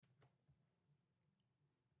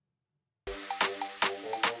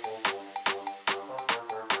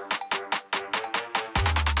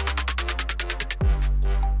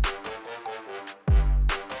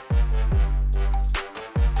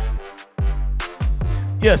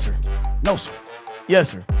Yes, sir. No, sir. Yes,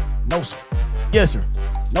 sir. No, sir. Yes, sir.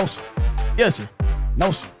 No, sir. Yes, sir.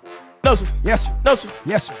 No, sir. No, sir. Yes, sir. No, sir.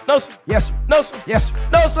 Yes, sir. No, sir. Yes, sir. No, sir. Yes, sir.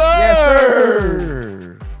 No, sir. Yes,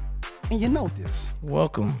 sir. And you know this.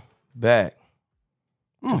 Welcome back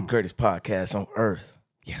to the greatest podcast on earth.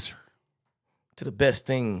 Yes, sir. To the best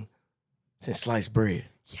thing since sliced bread.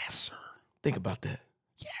 Yes, sir. Think about that.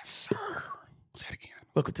 Yes, sir. Say it again.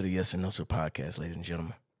 Welcome to the Yes or No Sir podcast, ladies and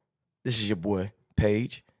gentlemen. This is your boy,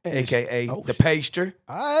 Paige, And a.k.a. oh, the shit. Pagester,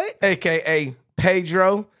 All right. a.k.a.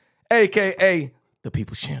 Pedro, a.k.a. the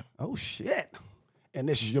People's Champ. Oh, shit. And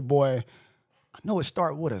this is your boy. I know it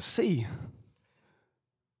starts with a C.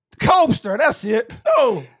 Coaster, that's it.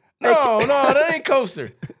 No, that ain't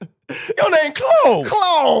Coaster. Your name Clone.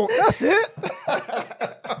 Clone, that's it.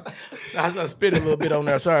 I spit a little bit on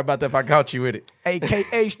there. Sorry about that if I caught you with it.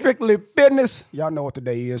 AKA Strictly Business. Y'all know what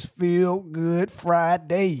today is. Feel Good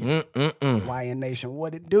Friday. YN Nation,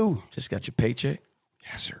 what it do? Just got your paycheck.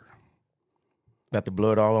 Yes, sir. Got the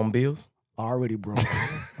blood all on bills. Already broke.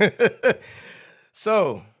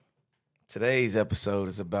 So, today's episode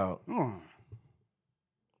is about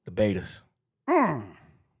the betas,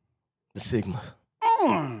 the sigmas,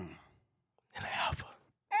 and the alpha.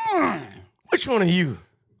 Which one of you?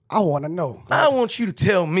 I want to know. I want you to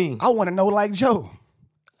tell me. I want to know like Joe.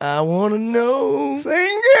 I want to know. Sing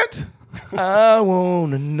it. I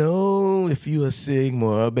want to know if you a sigma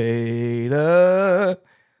or a beta.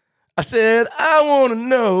 I said, I want to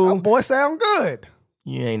know. That boy sound good.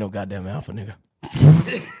 You ain't no goddamn alpha, nigga.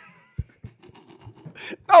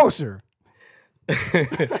 No, sir. All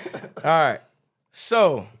right.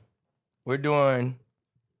 So, we're doing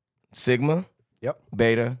sigma, Yep.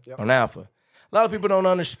 beta, Yep. and alpha. A lot of people don't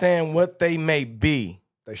understand what they may be,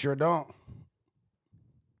 They sure don't.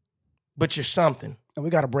 but you're something. And we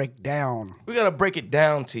got to break down. We got to break it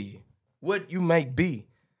down to you, what you may be.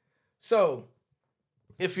 So,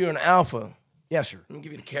 if you're an alpha, Yes, sir. let me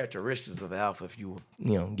give you the characteristics of alpha if you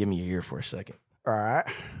will, give me your ear for a second. All right.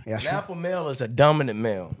 Yes, An sir. alpha male is a dominant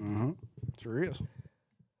male. Sure is.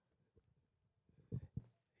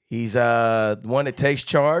 He's one that takes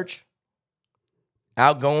charge,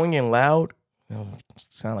 outgoing and loud.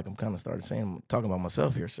 Sound like I'm kind of talking about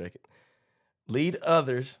myself here a second. Lead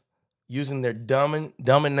others using their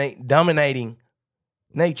dominating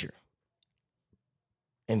nature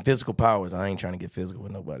and physical powers. I ain't trying to get physical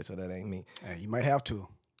with nobody, so that ain't me. Hey, you might have to.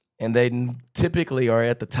 And they typically are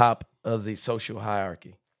at the top of the social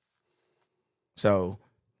hierarchy. So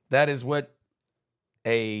that is what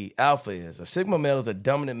a alpha is. A sigma male is a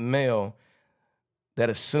dominant male that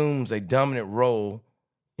assumes a dominant role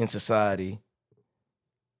in society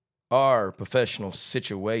or professional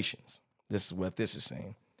situations. This is what this is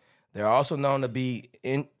saying. They're also known to be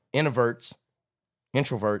introverts, I'm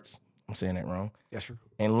saying that wrong, Yes, sir.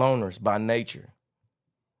 and loners by nature.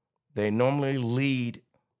 They normally lead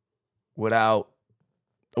without,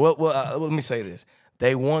 let me say this.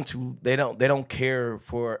 They don't care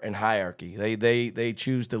for an hierarchy. They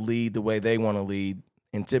choose to lead the way they want to lead,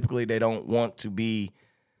 and typically they don't want to be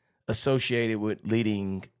associated with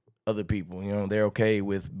leading other people. They're okay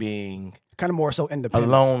with being Kind of more so a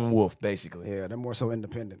independent. lone wolf, basically. Yeah, they're more so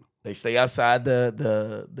independent. They stay outside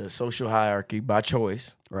the social hierarchy by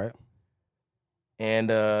choice, Right. and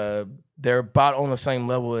they're about on the same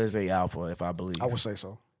level as a alpha, if I believe. I would say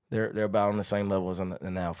so. They're about on the same level as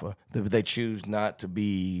an alpha. They choose not to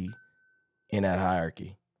be in that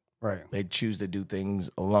hierarchy. Right. They choose to do things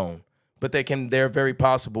alone. But they're very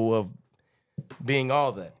possible of being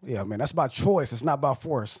all that. Yeah, man, that's about choice. It's not about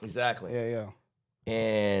force. Exactly. Yeah.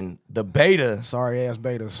 And the beta, Sorry ass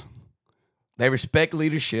betas. they respect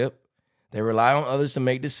leadership. They rely on others to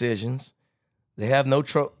make decisions. They have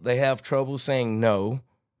they have trouble saying no,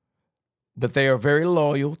 but they are very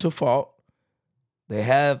loyal to fault. They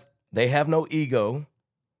have no ego.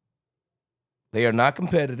 They are not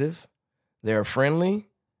competitive. They are friendly.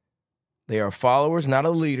 They are followers, not a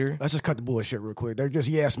leader. Let's just cut the bullshit real quick. They're just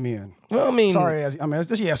yes men. Well, I mean, Sorry ass. I mean, it's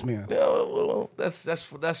just yes men.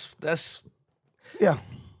 That's. Yeah.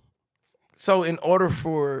 So, in order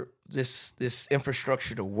for this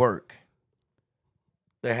infrastructure to work,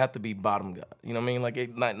 there have to be bottom guy. You know what I mean?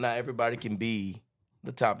 Like, not everybody can be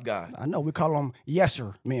the top guy. I know we call them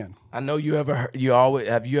yeser men. I know you ever heard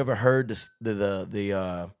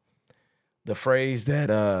the phrase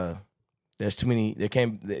that there's too many, there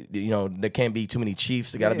can't be too many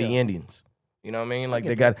chiefs. There got to be Indians. You know what I mean? Like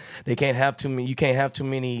you can't have too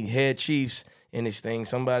many head chiefs in this thing.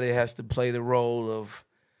 Somebody has to play the role of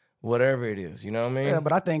whatever it is. You know what I mean? Yeah,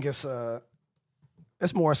 but I think it's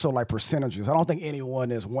it's more so like percentages. I don't think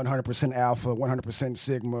anyone is 100% alpha, 100%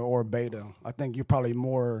 sigma, or beta. I think you're probably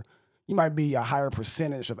more. You might be a higher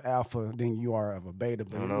percentage of alpha than you are of a beta.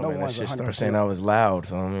 But I don't know, no man. That one's shit 100%. start saying I was loud,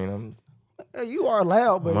 so I mean, You are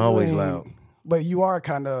loud, but I'm always loud. But you are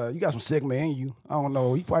kind of, you got some sigma in you. I don't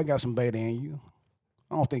know. You probably got some beta in you.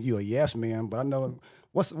 I don't think you're a yes man, but I know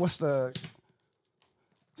what's the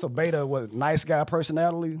so beta was nice guy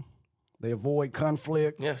personality. They avoid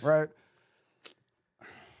conflict. Yes. Right.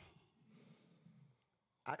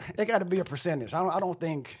 It got to be a percentage. I don't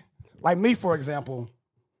think like me, for example.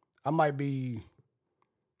 I might be.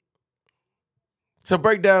 So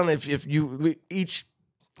break down if you each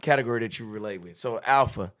category that you relate with. So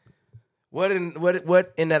alpha, what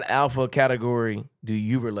in that alpha category do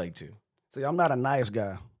you relate to? See, I'm not a nice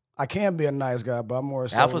guy. I can be a nice guy, but I'm more.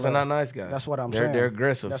 So Alphas are not nice guys. That's what I'm saying. They're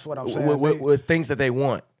aggressive. That's what I'm saying. With things that they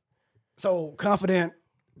want. So confident,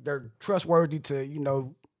 they're trustworthy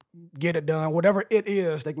to get it done. Whatever it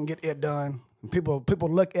is, they can get it done. People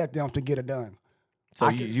look at them to get it done. So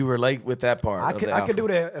you relate with that part. I could do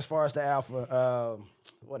that as far as the alpha.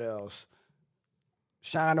 What else?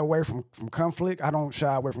 Shying away from conflict. I don't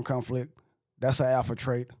shy away from conflict. That's an alpha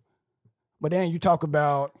trait. But then you talk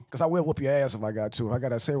about, because I will whoop your ass if I got to. If I got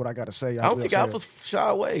to say what I got to say. I don't think alphas shy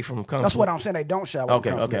away from conflict. That's what I'm saying. They don't shy away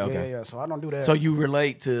from conflict. Okay. Yeah. So I don't do that. So you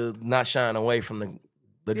relate to not shying away from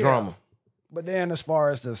the drama. But then as far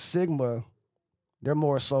as the sigma, they're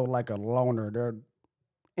more so like a loner. They're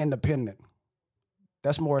independent.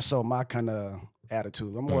 That's more so my kind of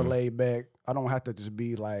attitude. I'm more laid back. I don't have to just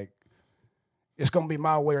be like, it's going to be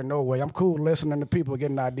my way or no way. I'm cool listening to people,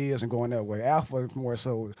 getting ideas and going that way. Alpha is more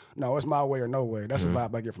so, no, it's my way or no way. That's the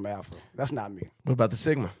vibe I get from alpha. That's not me. What about the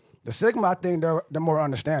sigma? The sigma, I think they're more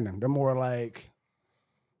understanding. They're more like,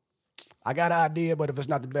 I got an idea, but if it's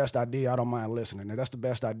not the best idea, I don't mind listening. If that's the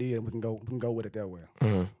best idea, we can go with it that way.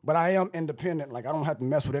 Mm-hmm. But I am independent. Like, I don't have to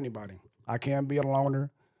mess with anybody. I can be a loner.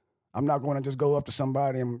 I'm not going to just go up to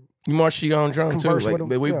somebody and you march your own drum too. Like, with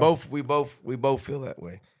them. we both feel that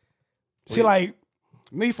way. See, like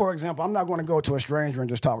me, for example, I'm not going to go to a stranger and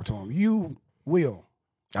just talk to him. You will.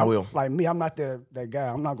 I will. Like me, I'm not that guy.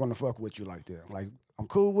 I'm not going to fuck with you like that. Like, I'm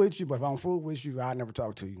cool with you, but if I'm fool with you, I never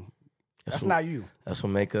talk to you. That's not you. That's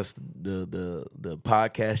what make us the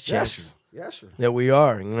podcast champions. Yes, sir. That we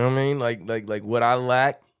are. You know what I mean? Like what I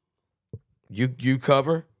lack, you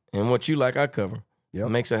cover, and what you like, I cover. Yep. It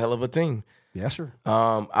makes a hell of a team. Yes, sir.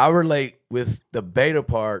 I relate with the beta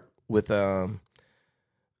part with I'm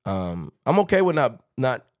okay with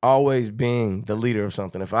not always being the leader of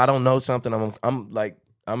something. If I don't know something,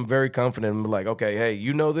 I'm very confident. I'm like, okay, hey,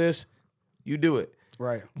 you know this, you do it.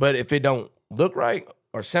 Right. But if it don't look right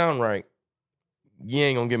or sound right, you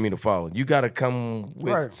ain't gonna get me to follow. You gotta come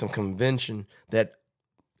with some convention that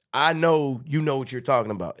I know you know what you're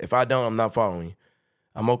talking about. If I don't, I'm not following you.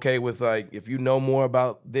 I'm okay with, like, if you know more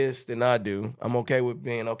about this than I do, I'm okay with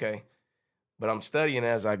being okay. But I'm studying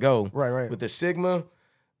as I go. Right. With the sigma,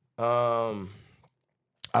 I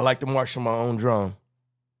like to march on my own drum.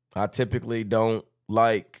 I typically don't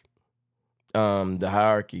like the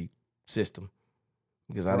hierarchy system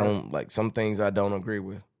because I don't like some things I don't agree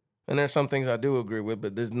with. And there's some things I do agree with,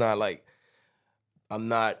 but there's not like, I'm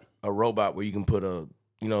not a robot where you can put a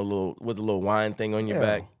little wine thing on your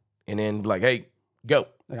back and then be like, hey, go.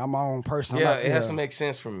 Like, I'm my own person. It has to make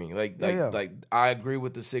sense for me. Like I agree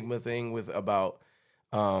with the sigma thing about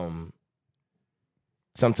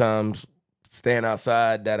sometimes staying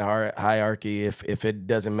outside that hierarchy if it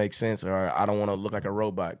doesn't make sense or I don't want to look like a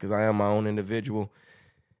robot because I am my own individual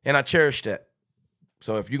and I cherish that.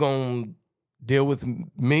 So if you're going to deal with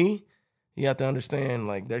me, you have to understand,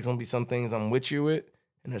 like, there's going to be some things I'm with you with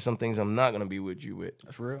and there's some things I'm not going to be with you with.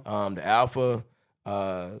 That's real. The alpha,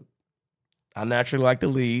 I naturally like to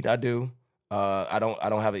lead. I do. I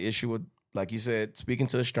don't have an issue with, like you said, speaking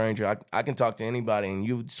to a stranger. I can talk to anybody, and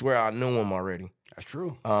you swear I knew him already. That's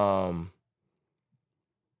true. I'm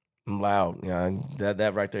loud.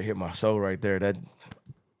 That right there hit my soul right there.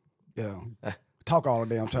 Talk all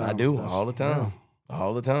the damn time. I do all the time,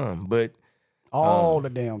 all the time. But all the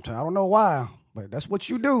damn time. I don't know why, but that's what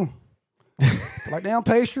you do. Like damn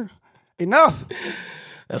pastry. Enough.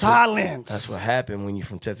 Silence. That's what happened when you're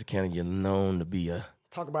from Texarkana. You're known to be a...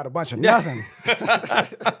 Talk about a bunch of nothing.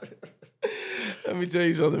 Let me tell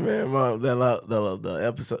you something, man.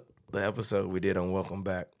 The episode we did on Welcome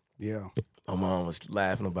Back. Yeah. My mom was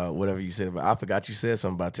laughing about whatever you said about... I forgot you said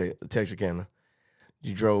something about Texarkana.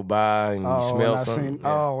 You drove by and you smelled something.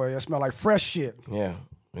 It smelled like fresh shit. Yeah.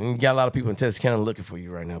 You got a lot of people in Texas County looking for you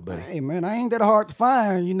right now, buddy. Hey man, I ain't that hard to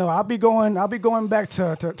find. You know, I'll be going back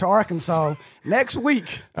to Arkansas next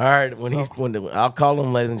week. All right, I'll call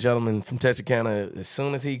him, ladies and gentlemen, from Texas County. As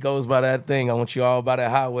soon as he goes by that thing, I want you all by that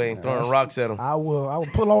highway and throwing rocks at him. I will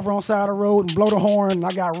pull over on side of the road and blow the horn.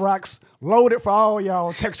 I got rocks loaded for all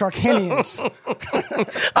y'all Texarkanians.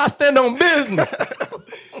 I stand on business.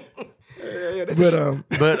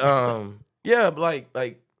 Yeah,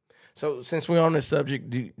 like. So since we're on this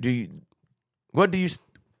subject, let me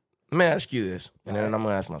ask you this, and then I'm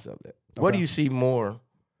gonna ask myself that. Okay. What do you see more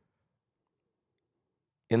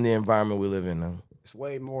in the environment we live in now? It's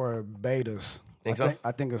way more betas.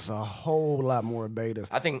 I think it's a whole lot more betas.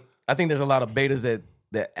 I think there's a lot of betas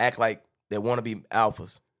that act like they want to be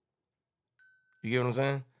alphas. You get what I'm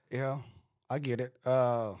saying? Yeah, I get it.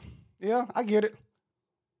 Yeah, I get it.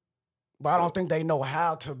 But I don't think they know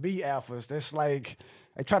how to be alphas. It's like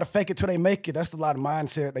they try to fake it till they make it. That's a lot of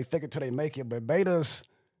mindset. They fake it till they make it. But betas,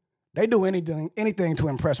 they do anything to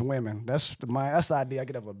impress women. That's the idea I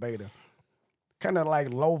get of a beta. Kind of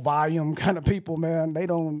like low volume kind of people, man. They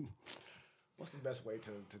don't. What's the best way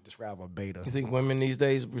to describe a beta? You think women these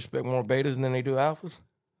days respect more betas than they do alphas?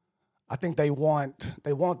 I think they want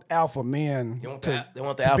alpha men. They want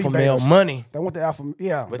the alpha male money. They want the alpha,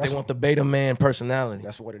 yeah. But they want the beta man personality.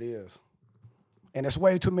 That's what it is. And it's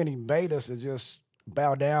way too many betas to just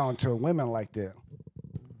bow down to women like that.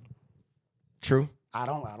 True. I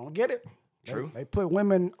don't get it. True. They put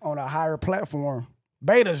women on a higher platform.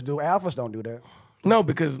 Betas do. Alphas don't do that. No,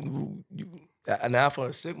 because an alpha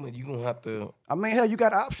or sigma, you're going to have to. I mean, hell, you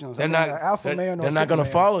got options. They're not alpha man or they're not going to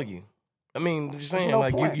follow you. I mean, just saying,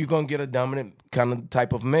 like, you're going to get a dominant kind of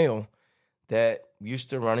type of male that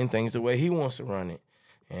used to running things the way he wants to run it.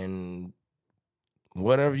 And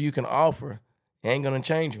whatever you can offer ain't going to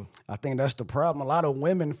change him. I think that's the problem. A lot of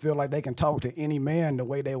women feel like they can talk to any man the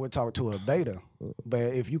way they would talk to a beta. But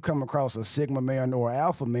if you come across a sigma man or an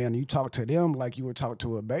alpha man and you talk to them like you would talk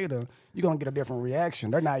to a beta, you're going to get a different reaction.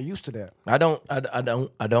 They're not used to that. I'm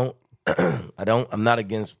not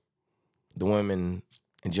against the women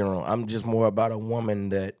in general. I'm just more about a woman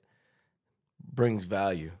that brings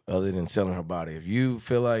value other than selling her body. If you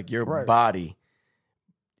feel like your body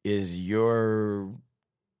is your,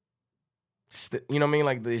 you know what I mean?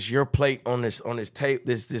 Like it's your plate on this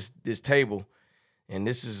table, and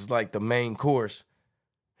this is like the main course.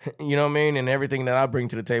 You know what I mean? And everything that I bring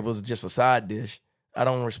to the table is just a side dish. I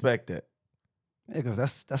don't respect that. Yeah, because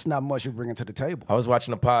that's not much you bring to the table. I was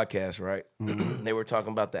watching a podcast, right? They were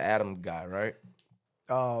talking about the Adam guy, right?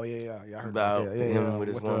 Oh yeah, I heard about that. him with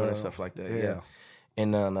his woman and stuff like that. Yeah.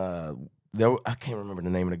 And then I can't remember the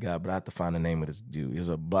name of the guy, but I have to find the name of this dude. He's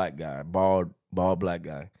a black guy, bald black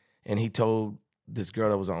guy, and he told this girl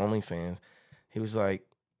that was on OnlyFans, he was like,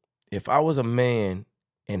 if I was a man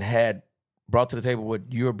and had brought to the table what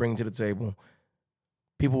you're bringing to the table,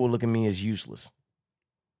 people would look at me as useless.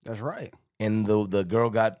 That's right. And the girl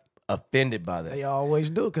got offended by that. They always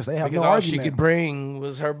do because they have because no all argument. she could bring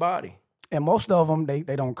was her body. And most of them, they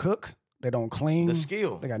don't cook, they don't clean. The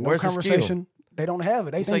skill. They got no Where's conversation. The skill? They don't have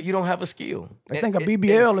it. It's like you don't have a skill. They think a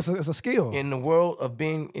BBL is a skill. In the world of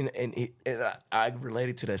being, and I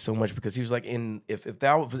related to that so much because he was like,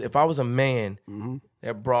 if I was a man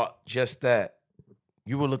that brought just that,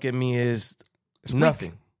 you would look at me as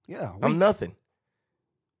nothing. Yeah, I'm nothing.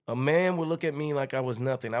 A man would look at me like I was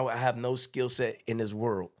nothing. I have no skill set in this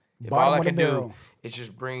world. If all I can do is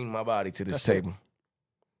just bring my body to this table,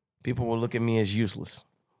 people will look at me as useless.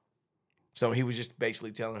 So he was just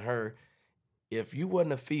basically telling her, if you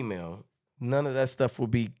wasn't a female, none of that stuff would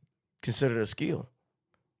be considered a skill.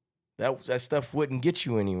 That stuff wouldn't get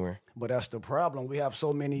you anywhere. But that's the problem. We have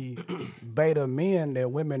so many beta men that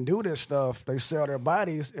women do this stuff. They sell their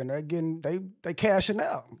bodies and they cashing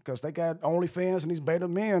out because they got OnlyFans and these beta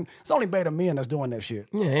men. It's only beta men that's doing that shit.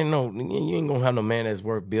 Yeah, you ain't gonna have no man that's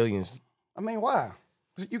worth billions. I mean, why?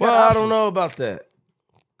 I don't know about that.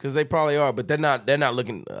 Because they probably are, but they're not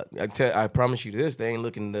looking. I promise you this: they ain't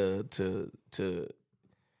looking to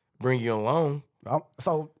bring you along. I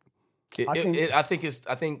think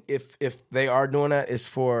if they are doing that, it's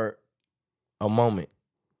for a moment,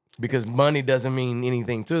 because money doesn't mean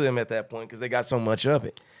anything to them at that point because they got so much of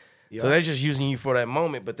it. Yeah. So they're just using you for that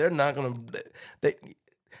moment, but they're not gonna.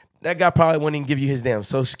 That guy probably wouldn't even give you his damn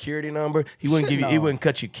social security number. He wouldn't He wouldn't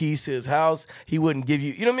cut you keys to his house. He wouldn't give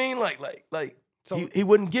you. You know what I mean? Like. So he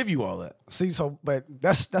wouldn't give you all that. See, but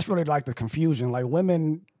that's really like the confusion. Like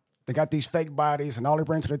women, they got these fake bodies, and all they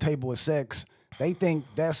bring to the table is sex. They think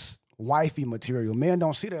that's wifey material. Men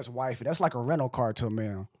don't see that as wifey. That's like a rental car to a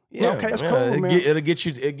man. Yeah, okay, that's cool, man. It'll get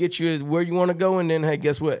you where you want to go, and then hey,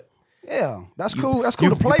 guess what? Yeah, that's cool. That's cool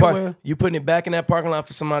to play with. You putting it back in that parking lot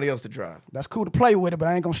for somebody else to drive. That's cool to play with it, but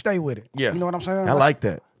I ain't gonna stay with it. Yeah. You know what I'm saying? I like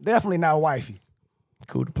that. Definitely not wifey.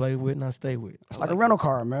 Cool to play with, not stay with. It's like a rental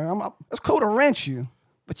car, man. It's cool to rent you,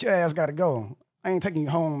 but your ass got to go. I ain't taking you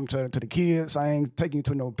home to the kids. I ain't taking you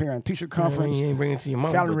to no parent-teacher conference. You ain't bringing it to your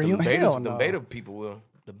mom. Family reunion. The beta people will.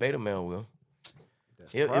 The beta male will.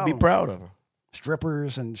 He'll be proud of her.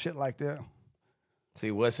 Strippers and shit like that. See,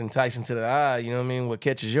 what's enticing to the eye, you know what I mean? What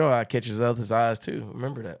catches your eye catches others' eyes too.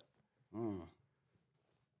 Remember that.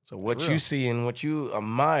 So what you see and what you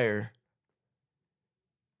admire,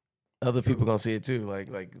 other people gonna see it too. Like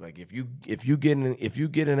if you get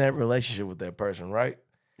in that relationship with that person, right?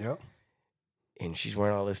 Yep. And she's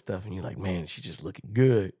wearing all this stuff, and you're like, man, she's just looking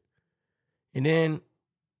good. And then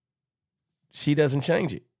she doesn't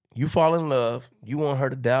change it. You fall in love. You want her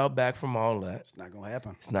to dial back from all that. It's not gonna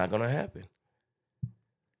happen. It's not gonna happen.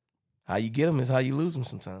 How you get them is how you lose them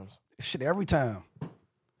sometimes. Shit, every time.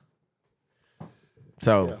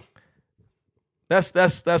 So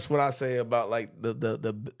that's what I say about like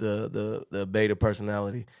the beta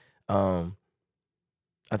personality. I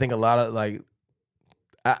think a lot of like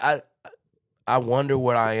I wonder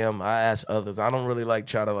what I am. I ask others. I don't really like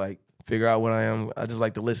try to like figure out what I am. I just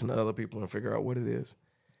like to listen to other people and figure out what it is.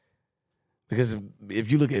 Because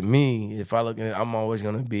if you look at me, if I look at it, I'm always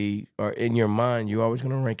going to be, or in your mind, you're always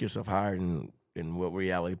going to rank yourself higher than what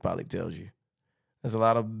reality probably tells you. There's a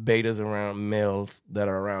lot of betas around, males that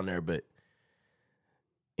are around there, but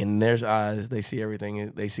in their eyes, they see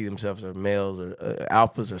everything. They see themselves as males or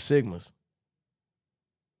alphas or sigmas.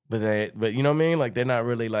 But you know what I mean? Like they're not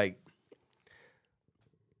really like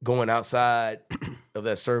going outside of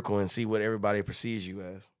that circle and see what everybody perceives you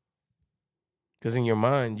as. Because in your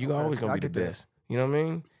mind, you always going to be the best. You know what I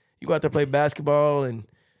mean? You go out there play basketball and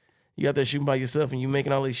you out there shooting by yourself and you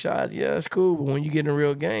making all these shots. Yeah, that's cool. But when you get in a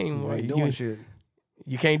real game, you ain't doing shit.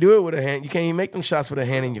 You can't do it with a hand. You can't even make them shots with a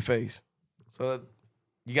hand in your face. So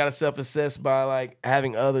you got to self-assess by like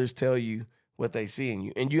having others tell you what they see in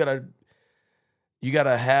you. And you got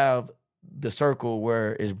to have the circle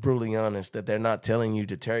where it's brutally honest that they're not telling you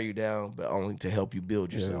to tear you down, but only to help you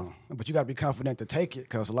build yourself. Yeah. But you got to be confident to take it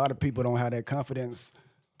because a lot of people don't have that confidence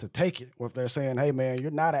to take it. Or if they're saying, hey, man,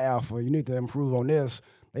 you're not an alpha, you need to improve on this,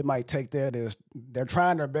 they might take that as they're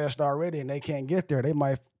trying their best already and they can't get there. They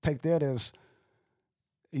might take that as,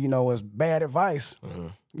 as bad advice. Mm-hmm.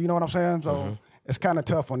 You know what I'm saying? So it's kind of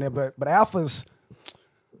tough on them. But alphas,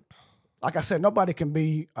 like I said, nobody can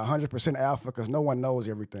be 100% alpha because no one knows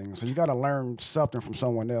everything. So you got to learn something from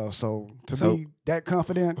someone else. So to be that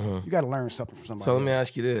confident, you got to learn something from somebody else. So let me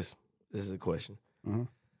ask you this. This is a question. Mm-hmm.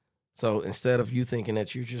 So instead of you thinking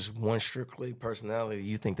that you're just one strictly personality,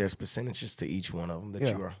 you think there's percentages to each one of them that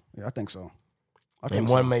you are? Yeah, I think so. And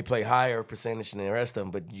one may play higher percentage than the rest of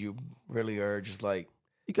them, but you really are just like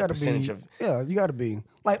you got to be. Yeah, you got to be.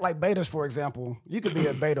 Like betas, for example. You could be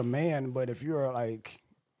a beta man, but if you're like...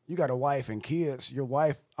 you got a wife and kids, your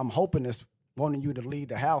wife, I'm hoping, is wanting you to lead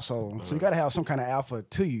the household. Mm-hmm. So you got to have some kind of alpha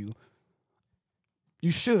to you.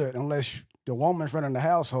 You should, unless the woman's running the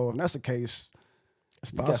household. If that's the case,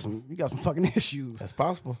 that's possible. You got some fucking issues. That's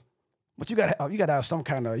possible. But you got to have some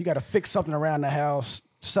kind of, you got to fix something around the house,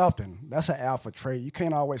 something. That's an alpha trait. You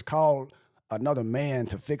can't always call another man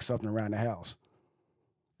to fix something around the house.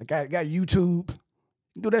 Got YouTube.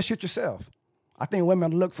 Do that shit yourself. I think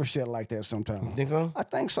women look for shit like that sometimes. You think so? I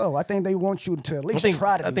think so. I think they want you to at least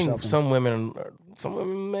try to do something. I think some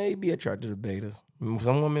women may be attracted to betas.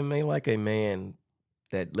 Some women may like a man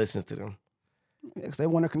that listens to them. Yeah, because they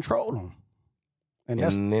want to control them. And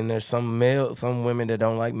then there's some women that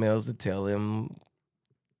don't like males that tell them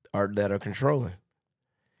that are controlling.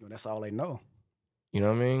 Well, that's all they know. You know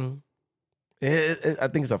what I mean? I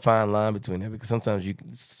think it's a fine line between that because sometimes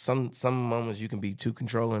some moments you can be too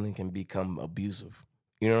controlling and can become abusive.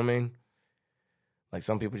 You know what I mean? Like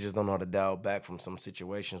some people just don't know how to dial back from some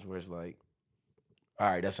situations where it's like, all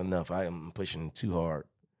right, that's enough. I am pushing too hard.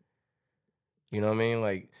 You know what I mean?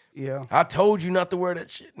 Like, yeah, I told you not to wear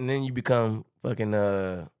that shit, and then you become fucking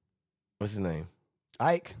what's his name?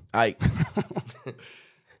 Ike.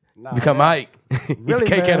 Nah, become man. Ike. Really,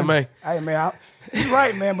 cake man. Anime. Hey, man, you're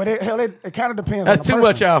right, man, but it kind of depends That's on the too person.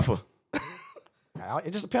 much alpha.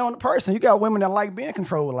 It just depends on the person. You got women that like being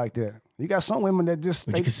controlled like that. You got some women that just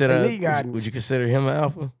would they need guidance. Would you consider him an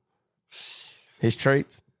alpha? His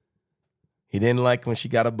traits? He didn't like when she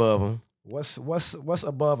got above him. What's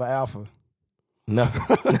above an alpha? No.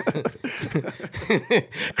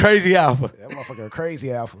 Crazy alpha. That motherfucker a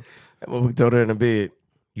crazy alpha. That motherfucker told her in the bed,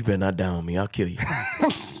 you better not down me, I'll kill you.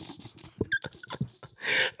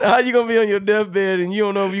 Now, how you gonna be on your deathbed and you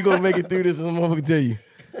don't know if you're gonna make it through this and some motherfucker tell you?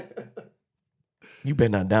 You better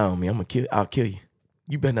not down me. I'll kill you.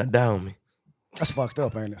 You better not down me. That's fucked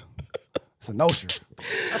up, ain't it? It's a no-sir.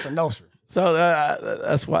 That's a no-sir. So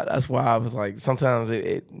that's why I was like, sometimes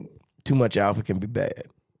too much alpha can be bad.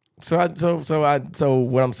 So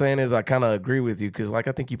what I'm saying is I kind of agree with you because like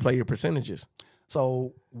I think you play your percentages.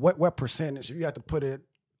 So what percentage, if you have to put it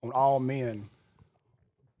on all men,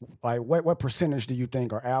 like what percentage do you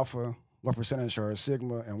think are alpha, what percentage are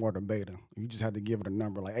sigma, and what are beta? You just have to give it a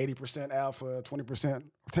number, like 80% alpha, 20%,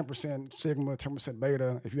 10% sigma, 10%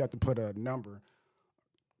 beta. If you have to put a number,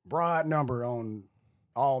 broad number on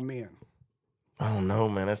all men. I don't know,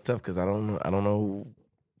 man. That's tough because I don't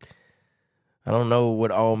know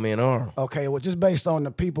what all men are. Okay, well, just based on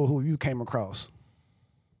the people who you came across,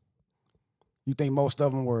 you think most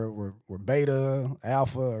of them were beta,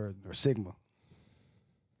 alpha, or sigma?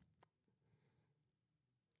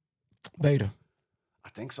 Beta. I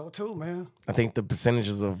think so too, man. I think the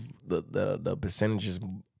percentages of the percentages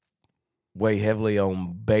weigh heavily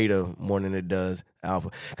on beta more than it does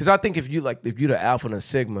alpha. Because I think if you're the alpha and a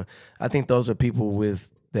sigma, I think those are people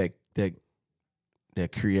with that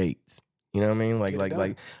creates. You know what I mean?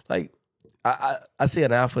 Like I see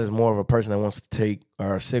an alpha as more of a person that wants to take,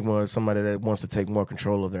 or a sigma or somebody that wants to take more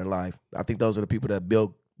control of their life. I think those are the people that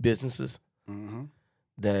build businesses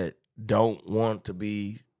that don't want to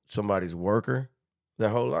be somebody's worker their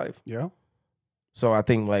whole life. Yeah. So I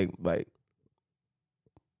think like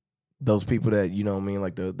those people that, you know what I mean,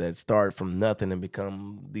 like that start from nothing and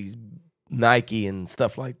become these Nike and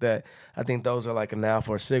stuff like that, I think those are like an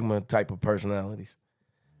alpha or sigma type of personalities.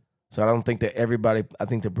 So I don't think that everybody, I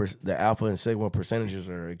think the alpha and sigma percentages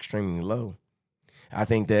are extremely low. I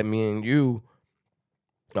think that me and you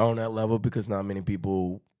are on that level because not many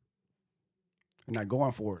people are not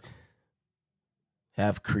going for it.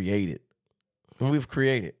 Have created. And we've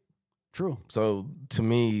created. True. So to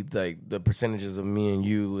me, like the percentages of me and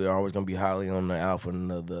you are always going to be highly on the alpha and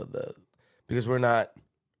the because we're not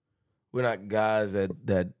guys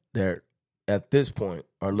that they're at this point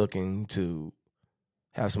are looking to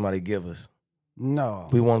have somebody give us. No.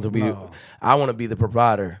 We want to be. No. I want to be the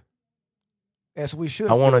provider. As we should.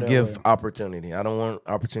 I want to give opportunity. I don't want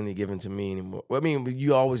opportunity given to me anymore. Well, I mean,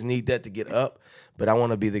 you always need that to get up, but I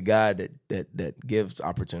want to be the guy that gives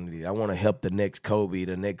opportunity. I want to help the next Kobe,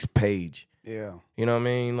 the next Page. Yeah. You know what I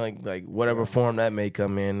mean? Like whatever form that may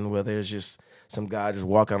come in, whether it's just some guy just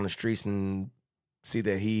walk on the streets and see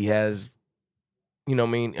that he has, you know what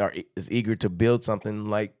I mean, or is eager to build something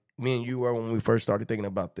like me and you were when we first started thinking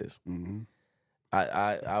about this. Mm-hmm.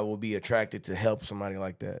 I will be attracted to help somebody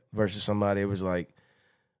like that versus somebody that was like,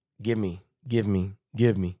 give me. Hey, can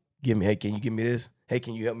you give me this? Hey,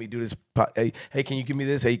 can you help me do this? Hey, can you give me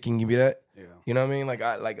this? Hey, can you give me that? Yeah. You know what I mean? Like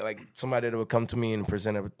like somebody that would come to me and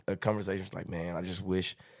present a conversation like, man, I just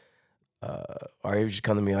wish, or he would just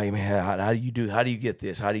come to me like, man, how do you get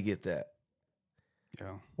this? How do you get that?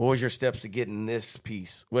 Yeah. What was your steps to getting this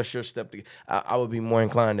piece? What's your step to? I would be more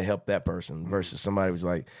inclined to help that person versus somebody who's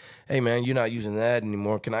like, "Hey, man, you're not using that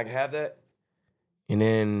anymore. Can I have that?" And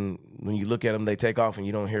then when you look at them, they take off and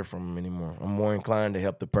you don't hear from them anymore. I'm more inclined to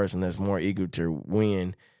help the person that's more eager to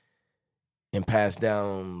win and pass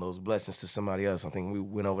down those blessings to somebody else. I think we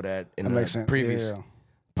went over that in the previous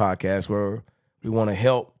podcast where we want to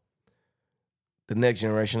help the next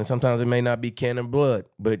generation, and sometimes it may not be kin and blood,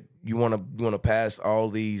 but you want to pass all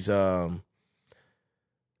these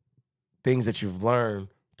things that you've learned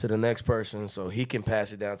to the next person, so he can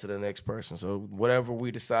pass it down to the next person. So whatever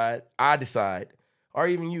we decide, I decide, or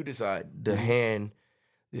even you decide to hand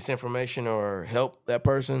this information or help that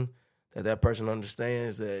person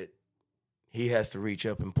understands that he has to reach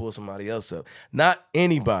up and pull somebody else up, not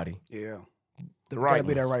anybody. Yeah, the right. Gotta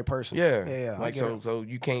be that right person. Yeah. Like so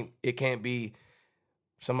you can't. It can't be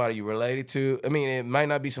somebody you related to. I mean, it might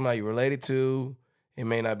not be somebody you related to. It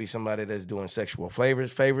may not be somebody that's doing sexual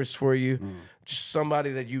favors for you. Just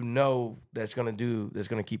somebody that you know that's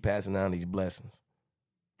gonna keep passing down these blessings.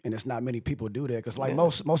 And it's not many people do that because, like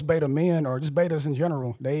most beta men or just betas in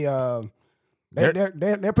general, they're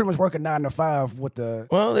pretty much working 9 to 5 with the.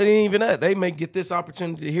 Well, they ain't even that. They may get this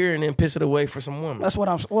opportunity here and then piss it away for some woman. That's what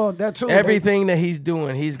I'm. Well, that too. Everything that he's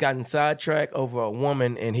doing, he's gotten sidetracked over a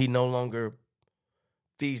woman, and he no longer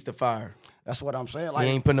feeds the fire. That's what I'm saying. Like,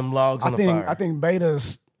 he ain't putting them logs on the fire. I think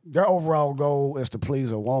betas, their overall goal is to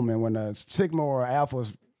please a woman. When a sigma or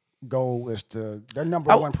alpha's goal is to, their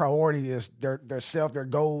number one priority is their self, their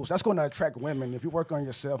goals. That's going to attract women. If you work on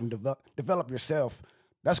yourself and develop yourself,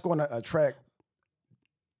 that's going to attract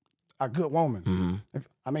a good woman.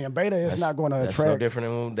 Mm-hmm. A beta is not going to attract. That's so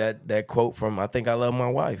different than that quote from I Think I Love My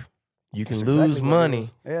Wife. You can That's lose exactly what it money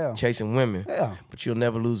is. Yeah. chasing women, Yeah. but you'll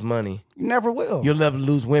never lose money. You never will. You'll never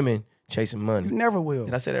lose women chasing money. You never will.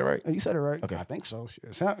 Did I say that right? You said it right. Okay. I think so.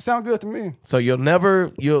 Shit. Sound good to me. So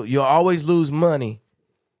you'll always lose money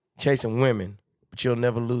chasing women, but you'll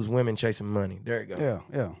never lose women chasing money. There you go.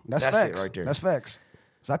 Yeah. That's That's it facts. right there. That's facts.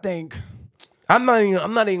 So I think I'm not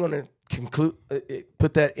even going to conclude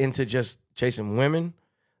put that into just chasing women.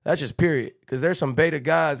 That's just period. Because there's some beta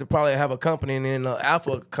guys that probably have a company and then the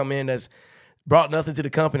alpha come in that's brought nothing to the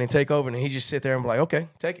company and take over, and he just sit there and be like, okay,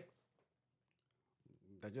 take it.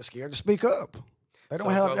 they're just scared to speak up. They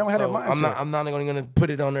don't have that mindset. I'm not going to put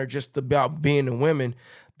it on there just about being the women.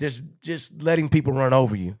 Just letting people run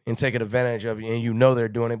over you and taking advantage of you, and you know they're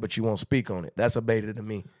doing it, but you won't speak on it. That's a beta to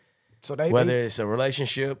me. So whether it's a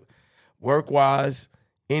relationship, work-wise,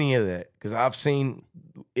 any of that. Because I've seen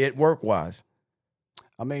it work-wise.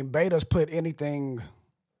 I mean, betas put anything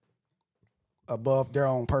above their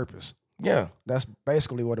own purpose. Yeah. That's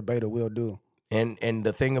basically what a beta will do. And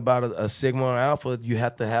the thing about a Sigma or Alpha, you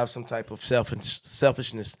have to have some type of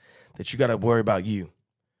selfishness that you got to worry about you.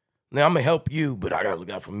 Now, I'm going to help you, but I got to look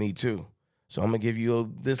out for me too. So I'm going to give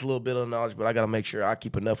you this little bit of knowledge, but I got to make sure I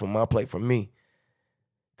keep enough on my plate for me.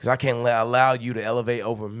 Because I can't allow you to elevate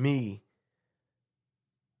over me,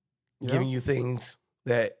 giving you things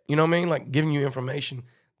that, you know what I mean? Like giving you information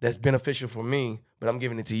that's beneficial for me, but I'm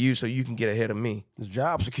giving it to you so you can get ahead of me. It's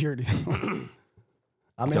job security.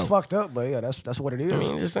 I mean, it's fucked up, but yeah, that's what it is. I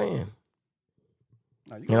mean, just saying.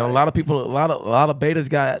 No, you know, a lot of people, a lot of betas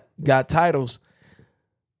got titles,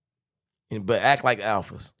 but act like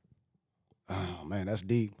alphas. Oh man, that's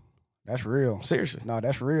deep. That's real. Seriously, no,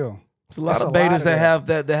 that's real. There's a lot of betas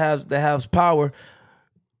that have power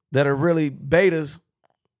that are really betas,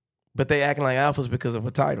 but they acting like alphas because of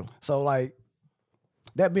a title. So, like,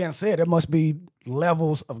 that being said, there must be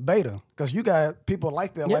levels of beta because you got people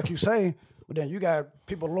like that, like you say, but then you got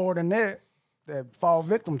people lower than that fall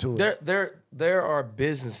victim to it. There are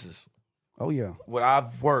businesses. Oh yeah, what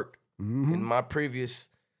I've worked in my previous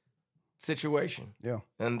situation,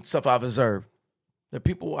 and stuff I've observed, that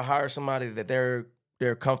people will hire somebody that they're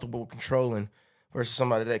comfortable controlling versus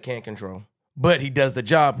somebody that can't control, but he does the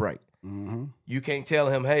job right. Mm-hmm. You can't tell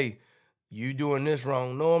him, hey, you doing this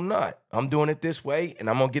wrong. No, I'm not. I'm doing it this way, and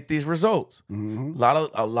I'm gonna get these results. Mm-hmm.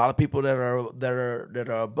 A lot of people that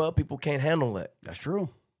are above people can't handle that. That's true.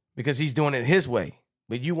 Because he's doing it his way,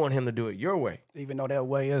 but you want him to do it your way. Even though that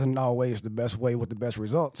way isn't always the best way with the best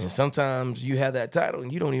results. And sometimes you have that title,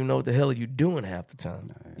 and you don't even know what the hell you're doing half the time.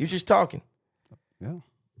 You're just talking. Yeah.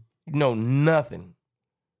 You know nothing.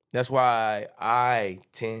 That's why I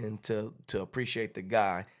tend to appreciate the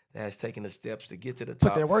guy that has taken the steps to get to the top.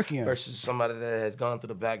 Put their work in. Versus somebody that has gone through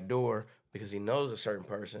the back door because he knows a certain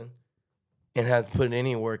person and hasn't put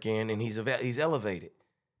any work in, and he's elevated.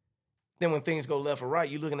 Then when things go left or right,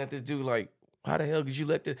 you're looking at this dude like, how the hell did you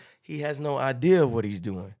let this? He has no idea of what he's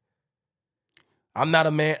doing. I'm not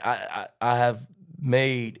a man. I have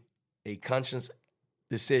made a conscious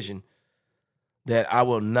decision that I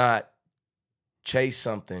will not chase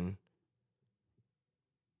something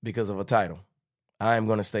because of a title. I am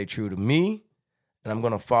going to stay true to me, and I'm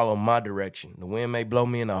going to follow my direction. The wind may blow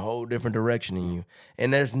me in a whole different direction than you.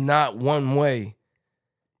 And there's not one way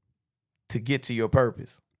to get to your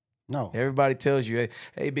purpose. No. Everybody tells you,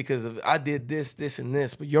 hey, because I did this, this, and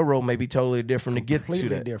this, but your road may be totally different to get to that.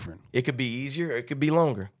 Completely different. It could be easier, it could be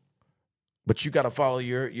longer. But you got to follow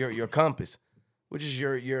your compass, which is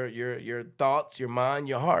your thoughts, your mind,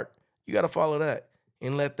 your heart. You got to follow that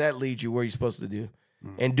and let that lead you where you're supposed to do.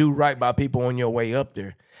 And do right by people on your way up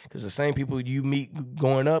there. Because the same people you meet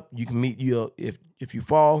going up, you can meet if you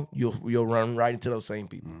fall, you'll run right into those same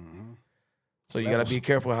people. Mm-hmm. So you got to be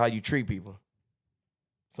careful how you treat people.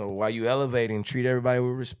 So while you elevating, treat everybody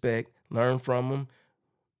with respect, learn from them.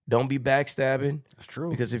 Don't be backstabbing. That's true.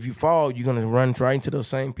 Because if you fall, you're going to run right into those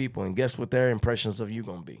same people. And guess what their impressions of you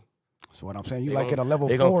going to be? That's what I'm saying. You at a level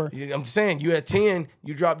 4. I'm saying you at 10,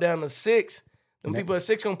 you drop down to 6. Them people at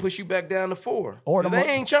 6 gonna push you back down to 4. Or they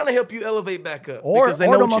ain't trying to help you elevate back up. Or the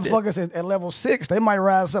motherfuckers at level 6, they might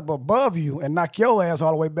rise up above you and knock your ass all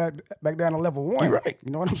the way back down to level 1. You're right.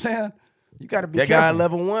 You know what I'm saying? You got to be careful. That guy at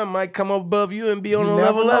level 1 might come up above you and be on a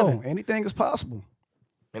level 11. Anything is possible.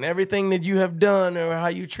 And everything that you have done or how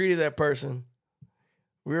you treated that person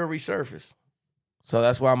will resurface. So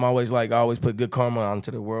that's why I'm always like, I always put good karma onto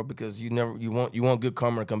the world, because you want good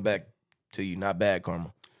karma to come back to you, not bad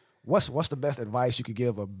karma. What's the best advice you could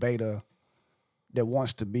give a beta that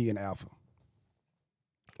wants to be an alpha?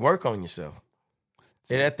 Work on yourself.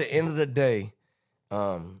 And at the end of the day,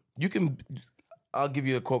 you can. I'll give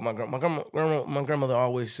you a quote. My grandmother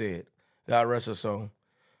always said, God rest her soul,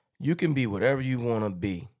 You can be whatever you want to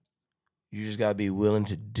be. You just got to be willing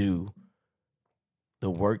to do the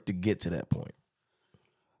work to get to that point.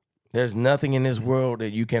 There's nothing in this world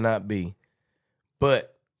that you cannot be,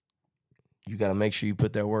 but you got to make sure you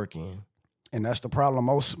put that work in. And that's the problem.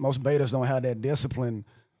 Most betas don't have that discipline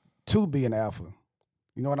to be an alpha.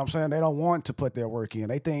 You know what I'm saying? They don't want to put their work in.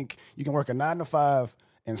 They think you can work a 9 to 5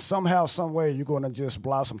 and somehow, some way, you're going to just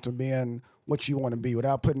blossom to being what you want to be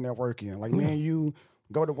without putting their work in. Like me and you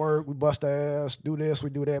go to work, we bust our ass, do this, we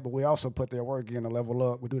do that, but we also put their work in to level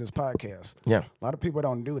up. We do this podcast. Yeah. A lot of people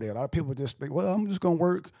don't do that. A lot of people just think, well, I'm just going to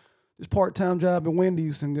work this part-time job at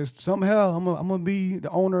Wendy's and just somehow I'm going to be the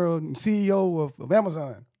owner and CEO of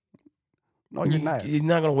Amazon. No, you're not. You're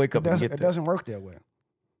not going to wake up and get there. It doesn't work that way.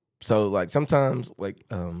 So, like, sometimes, like,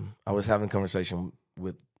 I was having a conversation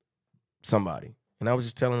with somebody, and I was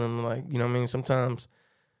just telling them, like, you know what I mean? Sometimes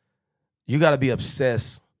you got to be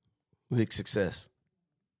obsessed with success.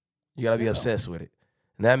 You got to be obsessed with it.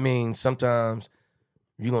 And that means sometimes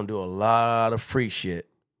you're going to do a lot of free shit.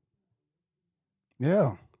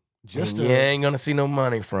 Yeah. You ain't going to see no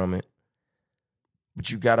money from it.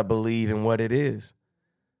 But you got to believe in what it is.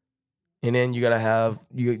 And then you got to have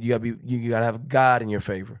you got to have God in your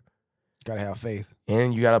favor. Got to have faith.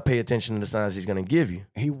 And you got to pay attention to the signs he's going to give you.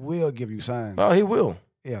 He will give you signs. Oh, he will.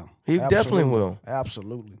 Yeah. He definitely will.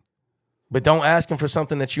 Absolutely. But don't ask him for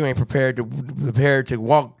something that you ain't prepared to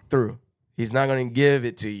walk through. He's not going to give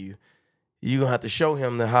it to you. You're going to have to show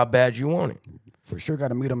him how bad you want it. For sure got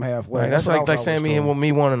to meet him halfway. Right, that's like saying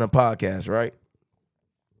me wanting a podcast, right?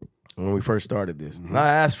 When we first started this. And I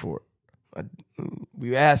asked for it.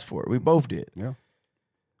 We asked for it. We both did. Yeah.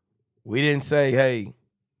 We didn't say, hey,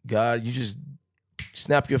 God, you just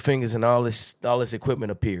snap your fingers and all this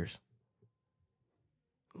equipment appears.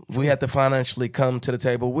 We had to financially come to the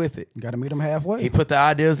table with it. You got to meet him halfway. He put the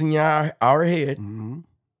ideas in our head. Mm-hmm.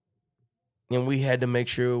 And we had to make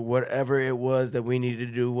sure whatever it was that we needed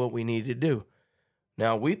to do, what we needed to do.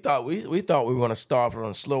 Now, we thought we were going to start on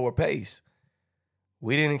a slower pace.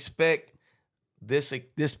 We didn't expect this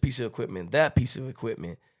piece of equipment, that piece of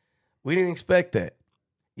equipment. We didn't expect that.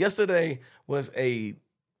 Yesterday was a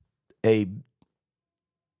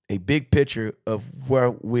big picture of where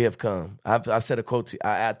we have come. I said a quote.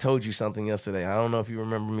 I told you something yesterday. I don't know if you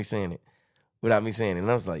remember me saying it without me saying it. And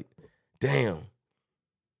I was like, damn.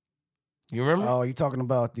 You remember? Oh, you talking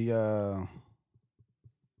about the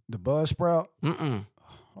Buzzsprout? Mm-mm.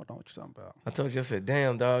 Hold on, what you talking about? I told you, I said,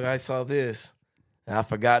 damn, dog, I saw this. And I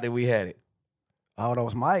forgot that we had it. Oh,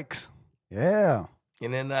 those mics. Yeah.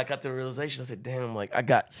 And then I got the realization, I said, damn, like, I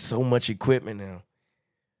got so much equipment now.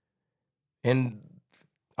 And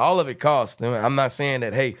all of it costs. I'm not saying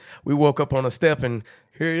that, hey, we woke up on a step and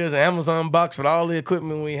here it is, an Amazon box with all the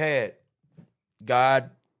equipment we had. God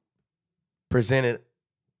presented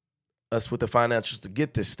us with the financials to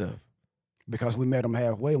get this stuff. Because we met them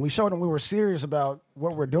halfway. And we showed them we were serious about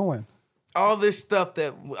what we're doing. All this stuff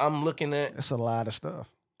that I'm looking at. It's a lot of stuff.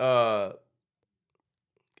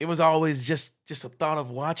 It was always just a thought of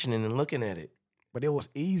watching it and looking at it. But it was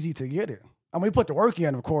easy to get it. I mean, we put the work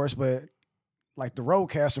in, of course, but like the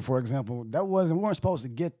Rodecaster, for example, we weren't supposed to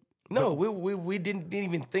get. No, we didn't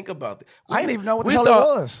even think about that. I didn't even know what the hell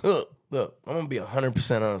it was. Look, I'm gonna be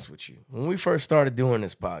 100% honest with you. When we first started doing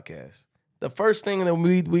this podcast, the first thing that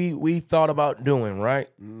we thought about doing, right,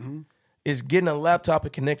 is getting a laptop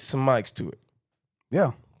and connecting some mics to it.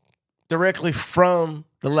 Yeah. Directly from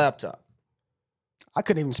the laptop. I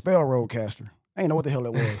couldn't even spell Rodecaster. I didn't know what the hell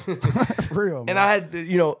it was. For real. Man. And I had,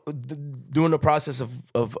 doing the process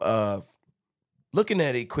of looking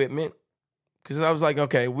at equipment, because I was like,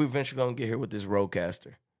 okay, we're eventually going to get here with this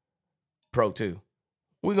Rodecaster Pro 2.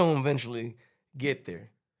 We're going to eventually get there.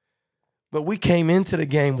 But we came into the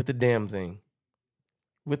game with the damn thing.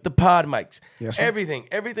 With the pod mics. Yes, sir.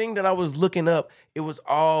 Everything that I was looking up, it was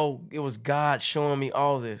God showing me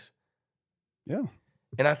all this. Yeah.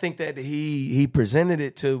 And I think that he presented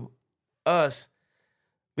it to us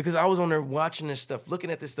because I was on there watching this stuff,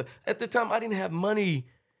 looking at this stuff. At the time, I didn't have money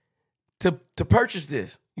to purchase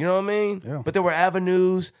this. You know what I mean? Yeah. But there were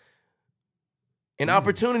avenues and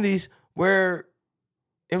opportunities where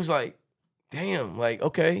it was like, damn, like,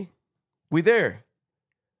 okay, we there.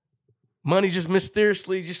 Money just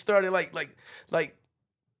mysteriously just started like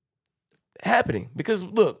happening. Because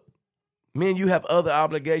look, me and you have other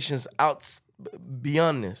obligations out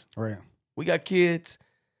beyond this. Right. We got kids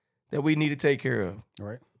that we need to take care of.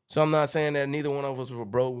 Right. So I'm not saying that neither one of us were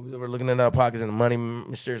broke. We were looking at our pockets and the money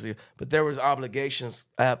mysteriously. But there was obligations.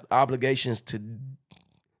 I have obligations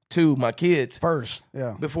to my kids first.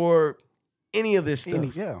 Yeah. Before any of this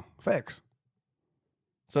stuff. Facts.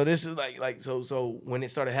 So this is so when it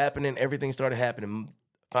started happening, everything started happening.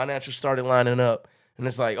 Financials started lining up, and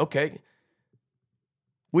it's like, okay,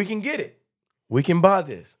 we can get it. We can buy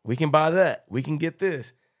this. We can buy that. We can get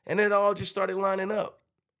this. And it all just started lining up.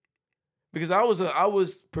 Because I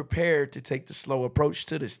was prepared to take the slow approach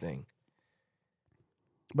to this thing.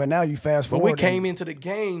 But now you fast But forward. we came into the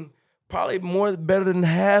game probably better than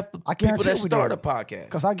half the people that start a podcast.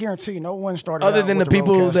 Because I guarantee no one started other out than the with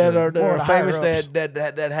people that roadcaster or are the famous higher-ups.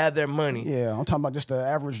 that have their money. Yeah, I'm talking about just the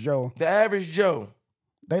average Joe. The average Joe.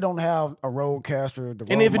 They don't have a roadcaster.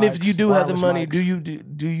 And even if you do have the money,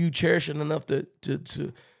 mics. do you cherish it enough to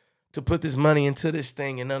put this money into this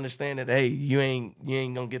thing and understand that, hey, you ain't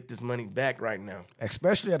gonna get this money back right now.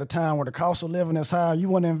 Especially at a time where the cost of living is high, you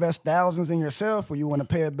want to invest thousands in yourself, or you want to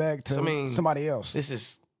pay it back to somebody else. This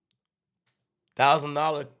is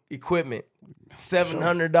 $1,000 equipment,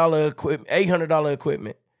 $700 equipment, $800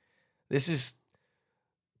 equipment. This is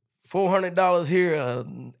 $400 here,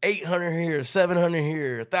 $800 here, $700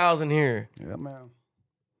 here, $1,000 here. Yeah, man.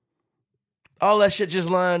 All that shit just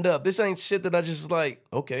lined up. This ain't shit that I just like,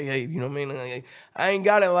 okay, hey, you know what I mean? I ain't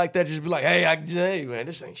got it like that. Just be like, hey, man,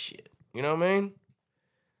 this ain't shit. You know what I mean?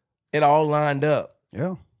 It all lined up.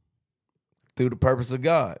 Yeah. Through the purpose of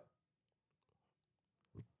God.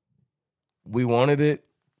 We wanted it.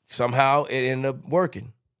 Somehow it ended up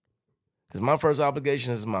working. Because my first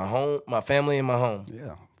obligation is my home, my family, and my home.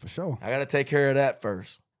 Yeah, for sure. I got to take care of that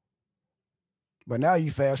first. But now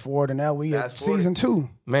you fast forward, and now we at season 2.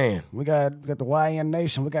 Man. We got the YN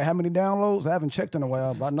Nation. We got how many downloads? I haven't checked in a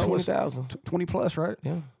while, but I know 20,000. 20 plus, right?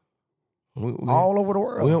 Yeah. All over the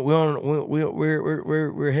world.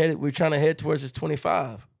 We're headed. We're trying to head towards this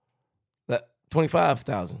 25. That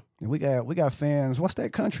 25,000. We got fans. What's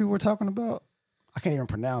that country we're talking about? I can't even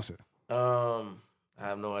pronounce it. I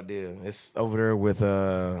have no idea. It's over there with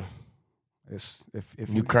It's if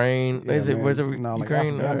Ukraine. Yeah, is it? man. Where's it? No, like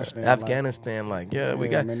Ukraine, Afghanistan, Afghanistan. We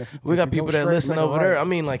got man, we got people that straight, listen make a over right. there. I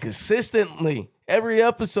mean, like consistently every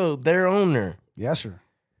episode they're on there. Yes, sir.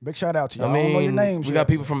 Big shout out to you. I I don't know your mean, names. we yet. got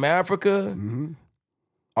people from Africa, Mm-hmm.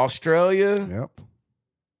 Australia. Yep.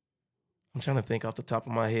 I'm trying to think off the top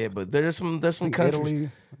of my head, but there's some countries. Italy.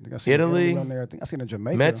 I think I seen Italy. on there. I think I seen a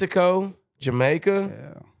Jamaica. Mexico, Jamaica.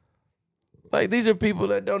 Yeah. Like these are people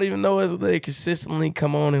that don't even know us. They consistently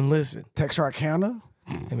come on and listen. Texarkana.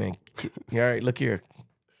 Hey man, all right, look here.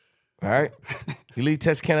 All right, you leave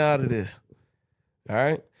Texarkana out of this. All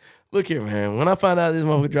right, look here, man. When I find out this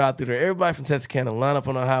motherfucker drive through there, everybody from Texarkana line up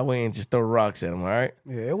on the highway and just throw rocks at them. All right.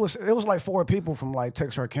 Yeah, it was like 4 people from like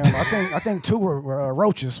Texarkana. I think 2 were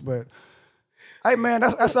roaches, but hey man,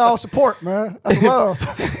 that's all support, man. That's love.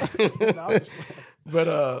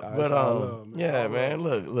 Yeah, man.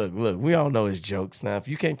 Look. We all know it's jokes. Now, if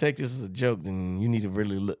you can't take this as a joke, then you need to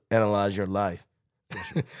really analyze your life.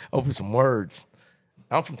 Open some words.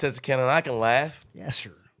 I'm from Texarkana and I can laugh. Yes,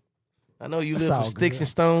 sir. I know you That's live from all Sticks good. and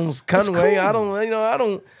Stones, Conway. Cool. I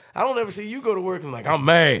don't ever see you go to work and like, I'm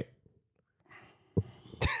mad.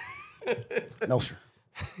 No, sir.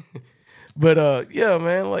 But yeah,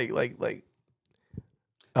 man,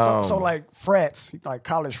 So like frats, like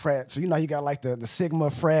college frats. So you know you got like the Sigma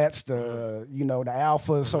frats, the the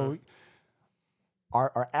alphas. So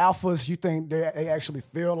are alphas? You think they actually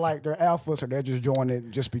feel like they're alphas, or they're just joining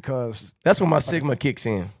it just because? that's when my Sigma kicks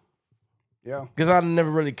in. Yeah. Because I never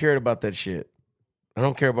really cared about that shit. I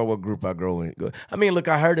don't care about what group I grow in. I mean, look,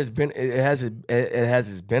 I heard it has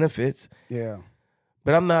its benefits. Yeah.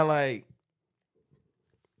 But I'm not like,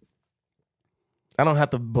 I don't have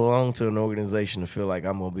to belong to an organization to feel like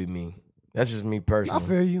I'm gonna be me. That's just me personally. I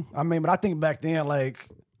feel you. I mean, but I think back then, like,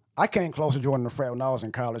 I came close to joining the frat when I was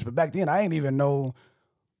in college. But back then, I ain't know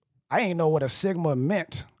what a Sigma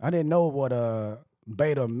meant. I didn't know what a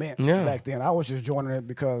Beta meant back then. I was just joining it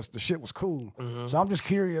because the shit was cool. Mm-hmm. So I'm just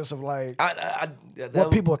curious of like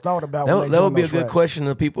what people thought about. That would be a good question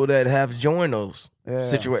to people that have joined those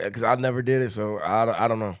situations. Because I never did it, so I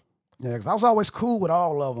don't know. Yeah, because I was always cool with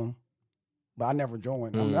all of them, but I never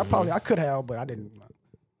joined. Mm-hmm. I mean, I could have, but I didn't.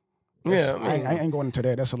 Yeah, I ain't going into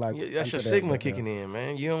that. That's that's your Sigma kicking in,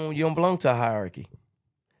 man. You don't belong to a hierarchy.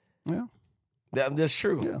 Yeah, that's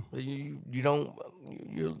true. Yeah, you don't.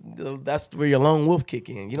 That's where your lone wolf kick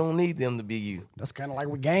in. You don't need them to be you. That's kind of like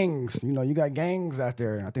with gangs. You got gangs out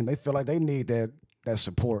there, and I think they feel like they need that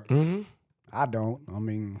support. Mm-hmm. I don't. I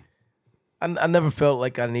mean, I never felt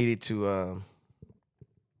like I needed to.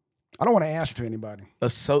 I don't want to answer to anybody.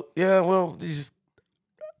 Well,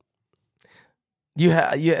 you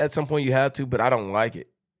at some point you have to, but I don't like it.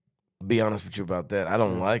 Be honest with you about that. I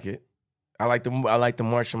don't like it. I like to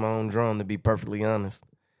march on my own drum, to be perfectly honest.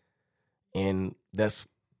 And that's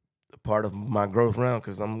a part of my growth round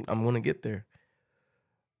because I'm going to get there.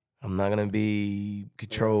 I'm not going to be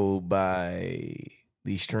controlled by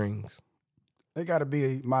these strings. It got to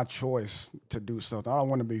be my choice to do something. I don't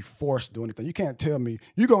want to be forced to do anything. You can't tell me,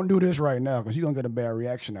 you're going to do this right now because you're going to get a bad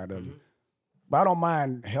reaction out of it. But I don't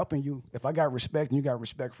mind helping you. If I got respect and you got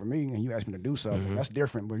respect for me and you ask me to do something, that's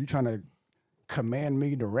different. But you're trying to command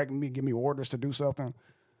me, direct me, give me orders to do something.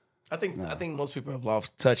 I think most people have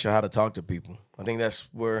lost touch of how to talk to people. I think that's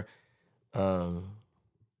where I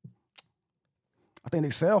think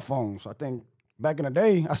they cell phones. I think back in the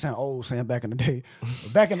day, I sound old saying back in the day.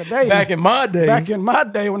 But back in the day. Back in my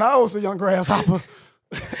day when I was a young grasshopper,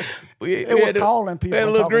 it was calling people. They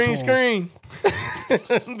had little green screens.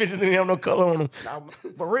 Bitches didn't have no color on them. Now,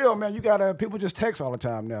 but real, man, people just text all the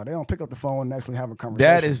time now. They don't pick up the phone and actually have a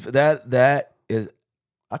conversation. That is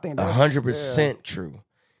I think that's 100% true.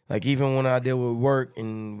 Like even when I deal with work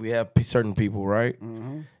and we have certain people, right,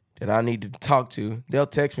 that I need to talk to, they'll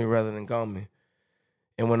text me rather than call me.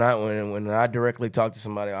 And when I directly talk to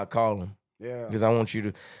somebody, I call them. Yeah. Because I want you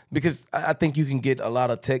to, because I think you can get a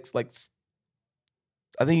lot of text, like,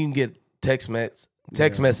 I think you can get text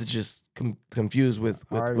messages confused with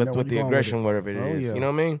the aggression, whatever it is. Yeah. You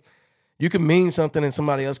know what I mean? You can mean something and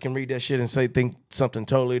somebody else can read that shit and think something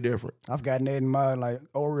totally different. I've gotten that in my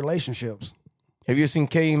old relationships. Have you seen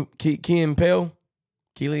Key and Peele?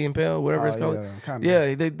 Keely and Peele, whatever it's called? Yeah, kinda.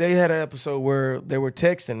 Yeah, they had an episode where they were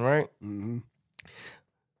texting, right? Mm-hmm.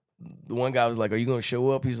 The one guy was like, "Are you gonna show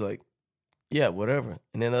up?" He's like, "Yeah, whatever."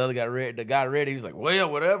 And then the other guy read. He's like, "Well, yeah,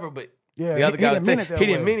 whatever." But yeah, the other guy he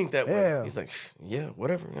didn't mean it that way. Yeah. He's like, "Yeah,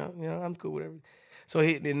 whatever. I'm cool, whatever." So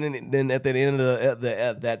then at the end of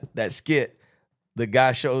that skit, the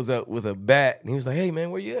guy shows up with a bat and he was like, "Hey man,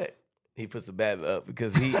 where you at?" He puts the bat up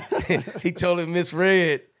because he he totally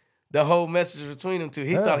misread the whole message between them two.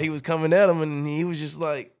 He thought he was coming at him, and he was just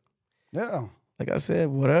like, "Yeah, like I said,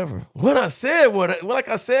 whatever." Like I said,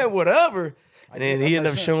 whatever. And then he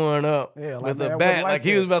ended up showing up with a bat, like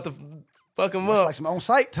he was about to fuck him up. Like some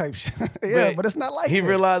on-site type shit. Yeah, but it's not like that. He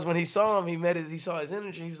realized when he saw him, he saw his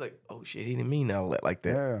energy. He was like, "Oh shit, he didn't mean that like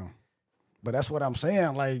that." Yeah, but that's what I'm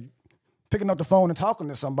saying. Like picking up the phone and talking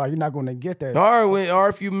to somebody, you're not going to get that. Or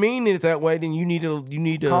if you mean it that way, then you need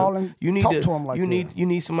to call and talk to him like that. You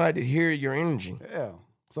need somebody to hear your energy. Yeah.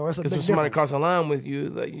 So it's a big because when somebody crosses a line with you,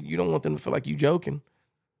 like, you don't want them to feel like you joking.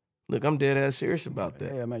 Look, I'm dead ass serious about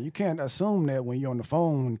that. Yeah, man. You can't assume that when you're on the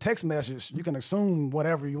phone. Text message, you can assume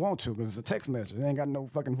whatever you want to because it's a text message. It ain't got no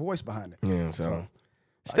fucking voice behind it. Yeah, so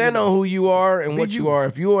stand on who you are and what you are.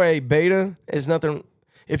 If you are a beta, it's nothing.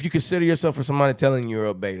 If you consider yourself for somebody telling you you're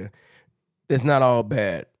a beta, it's not all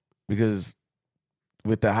bad because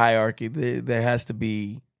with the hierarchy, there has to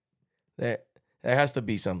be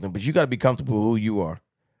something. But you got to be comfortable with who you are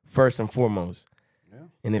first and foremost. Yeah.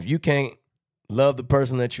 And if you can't love the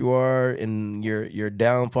person that you are and your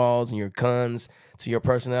downfalls and your cons to your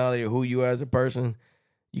personality or who you are as a person,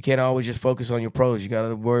 you can't always just focus on your pros. You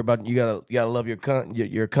gotta worry about you gotta love your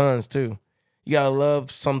cons too. You gotta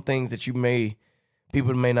love some things that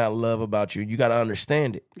people may not love about you. You gotta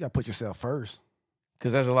understand it. You gotta put yourself first.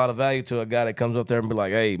 Because there's a lot of value to a guy that comes up there and be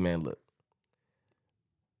like, "Hey man, look,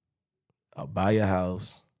 I'll buy you a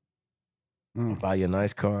house, I'll buy you a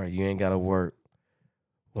nice car, you ain't gotta work.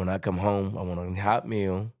 When I come home, I want a hot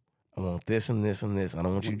meal. I want this and this and this. I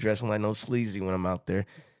don't want you dressing like no sleazy when I'm out there."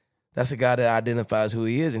 That's a guy that identifies who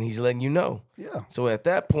he is, and he's letting you know. Yeah. So at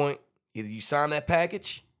that point, either you sign that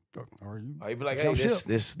package, or you be like, "Hey,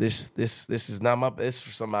 this is not my. It's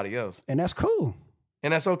for somebody else," and that's cool,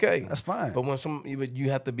 and that's okay. That's fine. But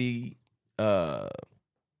you have to be.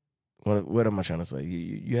 What am I trying to say?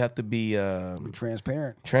 You have to be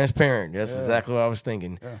transparent. Transparent. That's exactly what I was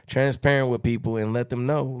thinking. Yeah. Transparent with people and let them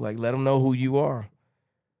know. Like, let them know who you are.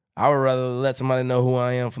 I would rather let somebody know who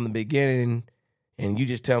I am from the beginning, and you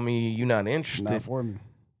just tell me you're not interested. Not for me.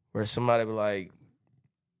 Where somebody be like,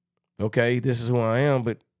 "Okay, this is who I am,"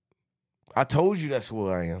 but I told you that's who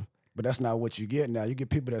I am. But that's not what you get now. You get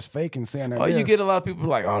people that's fake and saying that. Oh, you get a lot of people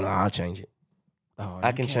like, "Oh no, I'll change it.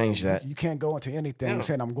 I can change that." You can't go into anything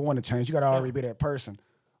saying I'm going to change. You got to already be that person,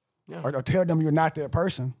 or tell them you're not that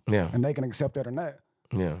person. Yeah, and they can accept that or not.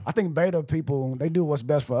 Yeah, I think beta people, they do what's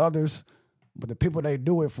best for others, but the people they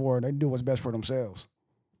do it for, they do what's best for themselves.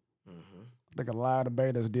 Mm-hmm. I think a lot of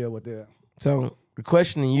betas deal with that. So the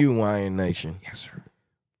question to you, YN Nation. Yes, sir.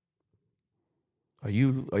 Are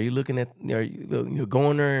you looking at? Are you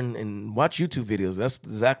going there and watch YouTube videos? That's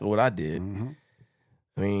exactly what I did. Mm-hmm.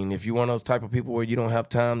 I mean, if you're one of those type of people where you don't have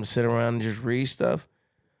time to sit around and just read stuff,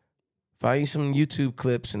 find you some YouTube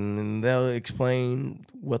clips and they'll explain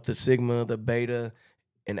what the sigma, the beta,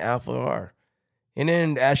 and alpha are. And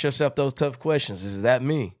then ask yourself those tough questions. Is that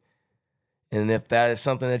me? And if that is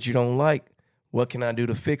something that you don't like, what can I do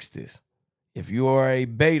to fix this? If you are a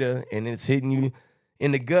beta and it's hitting you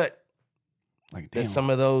in the gut, Like, damn. that some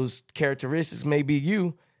of those characteristics may be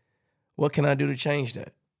you, what can I do to change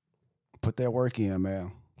that? Put that work in,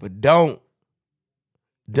 man. But don't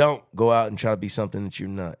go out and try to be something that you're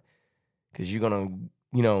not. Because you're going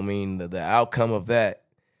to, you know what I mean, the outcome of that,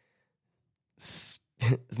 it's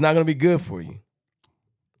not going to be good for you.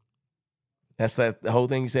 That's the whole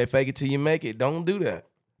thing you say, fake it till you make it. Don't do that.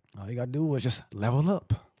 All you got to do is just level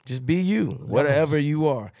up. Just be you, whatever you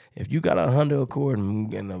are. If you got a Honda Accord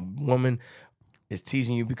and a woman is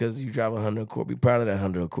teasing you because you drive a Honda Accord, be proud of that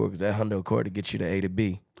Honda Accord because that Honda Accord to get you to A to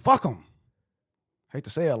B. Fuck them. Hate to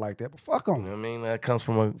say it like that, but fuck them. You know what I mean? That comes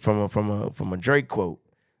from a Drake quote.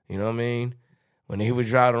 You know what I mean? When he was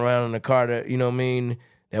driving around in a car that, you know what I mean,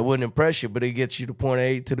 that wouldn't impress you, but it gets you to point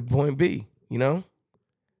A to the point B, you know?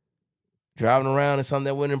 Driving around in something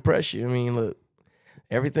that wouldn't impress you. I mean, look,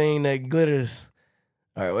 everything that glitters,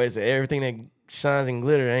 all right, wait a second, everything that shines and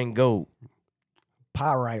glitter ain't gold.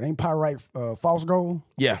 Pyrite. Ain't pyrite false gold?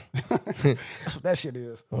 Yeah. That's what that shit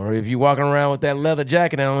is. Or if you walking around with that leather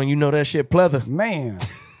jacket on, you know that shit pleather. Man,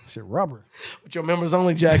 shit rubber. With your members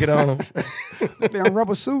only jacket on. Damn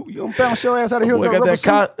rubber suit. You don't bounce your ass out of here with boy that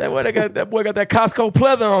got rubber suit. that boy got that Costco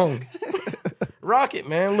pleather on. Rock it,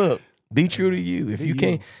 man. Look, be true to you. If you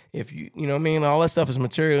can't, if you know what I mean, all that stuff is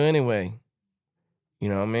material anyway. You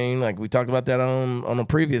know what I mean? Like we talked about that on a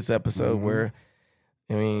previous episode where,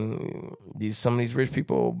 I mean, some of these rich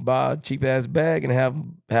people buy a cheap ass bag and have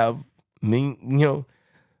money,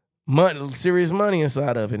 serious money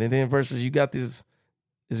inside of it, and then versus you got this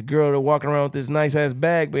girl that walking around with this nice ass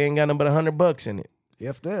bag but ain't got nothing but $100 in it.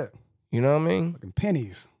 If that. You know what I mean? Fucking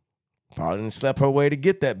pennies. Probably didn't slept her way to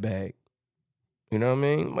get that bag. You know what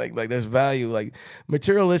I mean? Like there's value. Like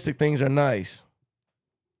materialistic things are nice,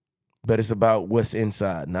 but it's about what's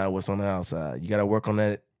inside, not what's on the outside. You got to work on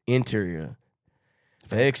that interior.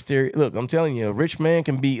 The exterior. Look, I'm telling you, a rich man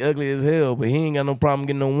can be ugly as hell, but he ain't got no problem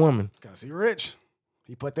getting no woman. Because he rich.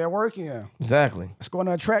 He put that work in. Exactly. It's going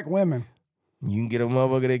to attract women. You can get a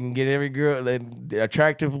motherfucker that can get every girl that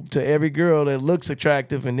attractive to every girl that looks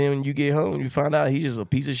attractive, and then when you get home, you find out he's just a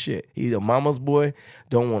piece of shit. He's a mama's boy,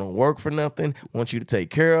 don't want to work for nothing, wants you to take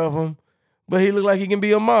care of him, but he look like he can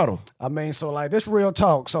be a model. I mean, so like this real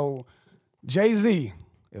talk. So Jay-Z,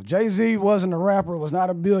 if Jay-Z wasn't a rapper, was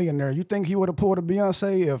not a billionaire, you think he would have pulled a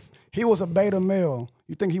Beyonce? If he was a beta male,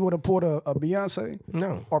 you think he would have pulled a Beyonce?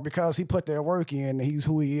 No. Or because he put that work in and he's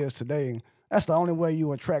who he is today, that's the only way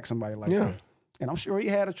you attract somebody like that. And I'm sure he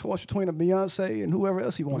had a choice between a Beyonce and whoever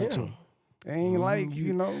else he wanted to. Ain't like,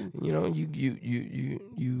 you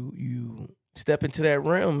step into that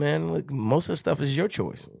realm, man. Look, most of the stuff is your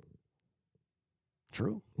choice.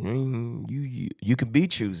 True. I mean, you can be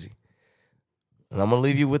choosy. And I'm gonna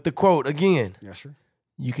leave you with the quote again. Yes, sir.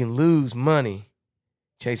 You can lose money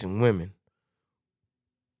chasing women,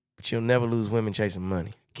 but you'll never lose women chasing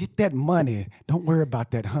money. Get that money. Don't worry about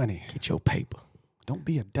that honey. Get your paper. Don't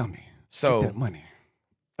be a dummy. So, get that money.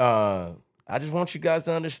 I just want you guys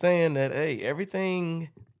to understand that, hey, everything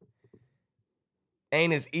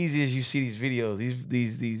ain't as easy as you see these videos.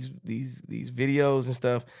 These videos and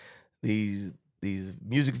stuff. These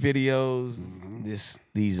music videos.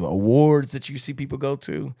 These awards that you see people go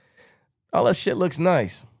to. All that shit looks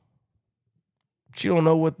nice. But you don't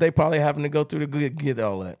know what they probably having to go through to get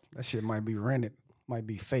all that. That shit might be rented. Might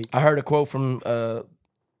be fake. I heard a quote from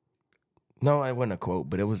no, it wasn't a quote,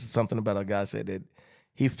 but it was something about a guy said that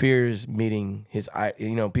he fears meeting his,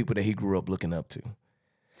 people that he grew up looking up to.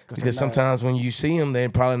 Because sometimes when you see them, they're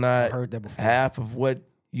probably not half of what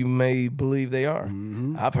you may believe they are.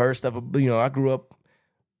 Mm-hmm. I've heard stuff, I grew up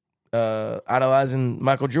idolizing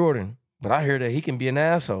Michael Jordan, but I hear that he can be an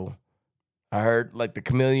asshole. I heard like the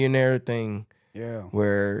Chameleonaire thing. Yeah.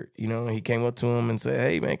 Where, he came up to him and said,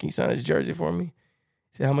 "Hey man, can you sign this jersey for me?"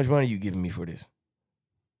 He said, "How much money are you giving me for this?"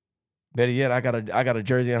 Better yet, I got a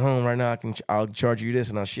jersey at home right now. I'll charge you this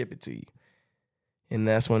and I'll ship it to you. And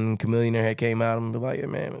that's when Chameleonaire had came out and be like, "Yeah,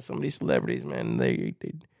 man, some of these celebrities, man, they're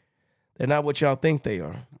not what y'all think they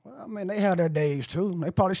are." Well, I mean, they have their days too.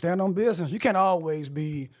 They probably stand on business. You can't always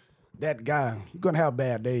be that guy. You're gonna have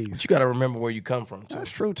bad days. But you got to remember where you come from too.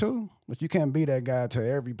 That's true too. But you can't be that guy to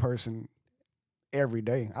every person every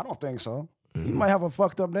day. I don't think so. Mm-hmm. You might have a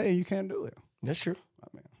fucked up day. You can't do it. That's true. I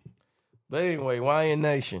mean, but anyway, YN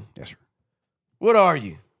Nation. Yes, sir. What are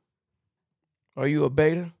you? Are you a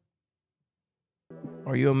beta?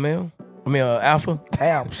 Are you a male? I mean, alpha?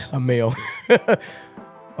 Alps. A male.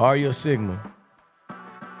 Are you a sigma?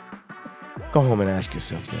 Go home and ask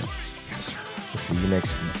yourself that. Yes, sir. We'll see you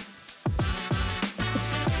next week.